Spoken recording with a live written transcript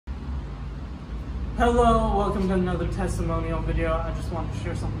Hello, welcome to another testimonial video. I just wanted to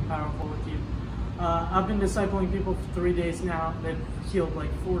share something powerful with you. I've been discipling people for 3 days now. They've healed like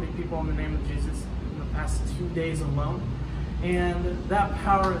 40 people in the name of Jesus in the past 2 days alone. And that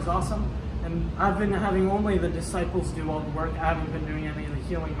power is awesome. And I've been having only the disciples do all the work. I haven't been doing any of the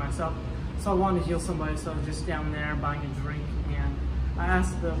healing myself. So I wanted to heal somebody, so I was just down there buying a drink. And I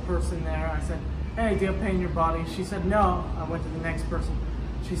asked the person there, I said, "Hey, do you have pain in your body?" She said, "No." I went to the next person.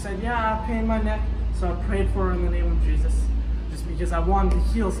 She said, "Yeah, I have pain in my neck." So I prayed for her in the name of Jesus, just because I wanted to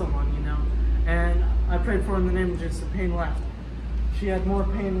heal someone, you know. And I prayed for her in the name of Jesus, the pain left. She had more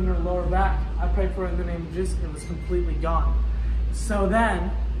pain in her lower back. I prayed for her in the name of Jesus, it was completely gone. So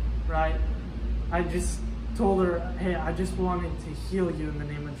then, right, I just told her, "Hey, I just wanted to heal you in the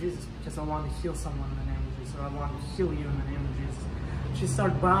name of Jesus, because I wanted to heal someone in the name of Jesus, or I wanted to heal you in the name of Jesus." She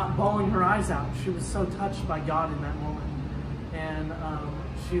started bawling her eyes out. She was so touched by God in that moment. And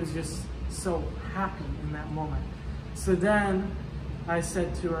she was just so happy in that moment. So then I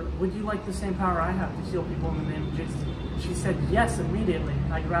said to her, "Would you like the same power I have to heal people in the name of Jesus?" She said yes immediately.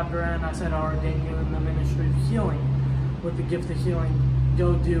 I grabbed her and I said, "I ordain you in the ministry of healing with the gift of healing.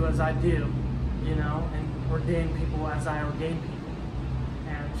 Go do as I do, you know, and ordain people as I ordain people."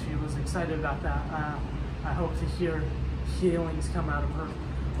 And she was excited about that. I hope to hear healings come out of her.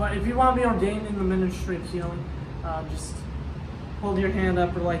 But if you want to be ordained in the ministry of healing, just hold your hand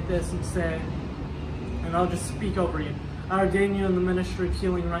up or like this and say, and I'll just speak over you. "I ordain you in the ministry of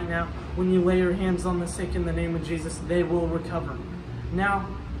healing right now. When you lay your hands on the sick in the name of Jesus, they will recover." Now,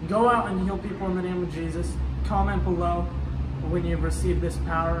 go out and heal people in the name of Jesus. Comment below when you've received this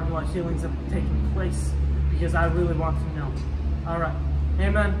power and what healings have taken place, because I really want to know. All right.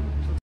 Amen.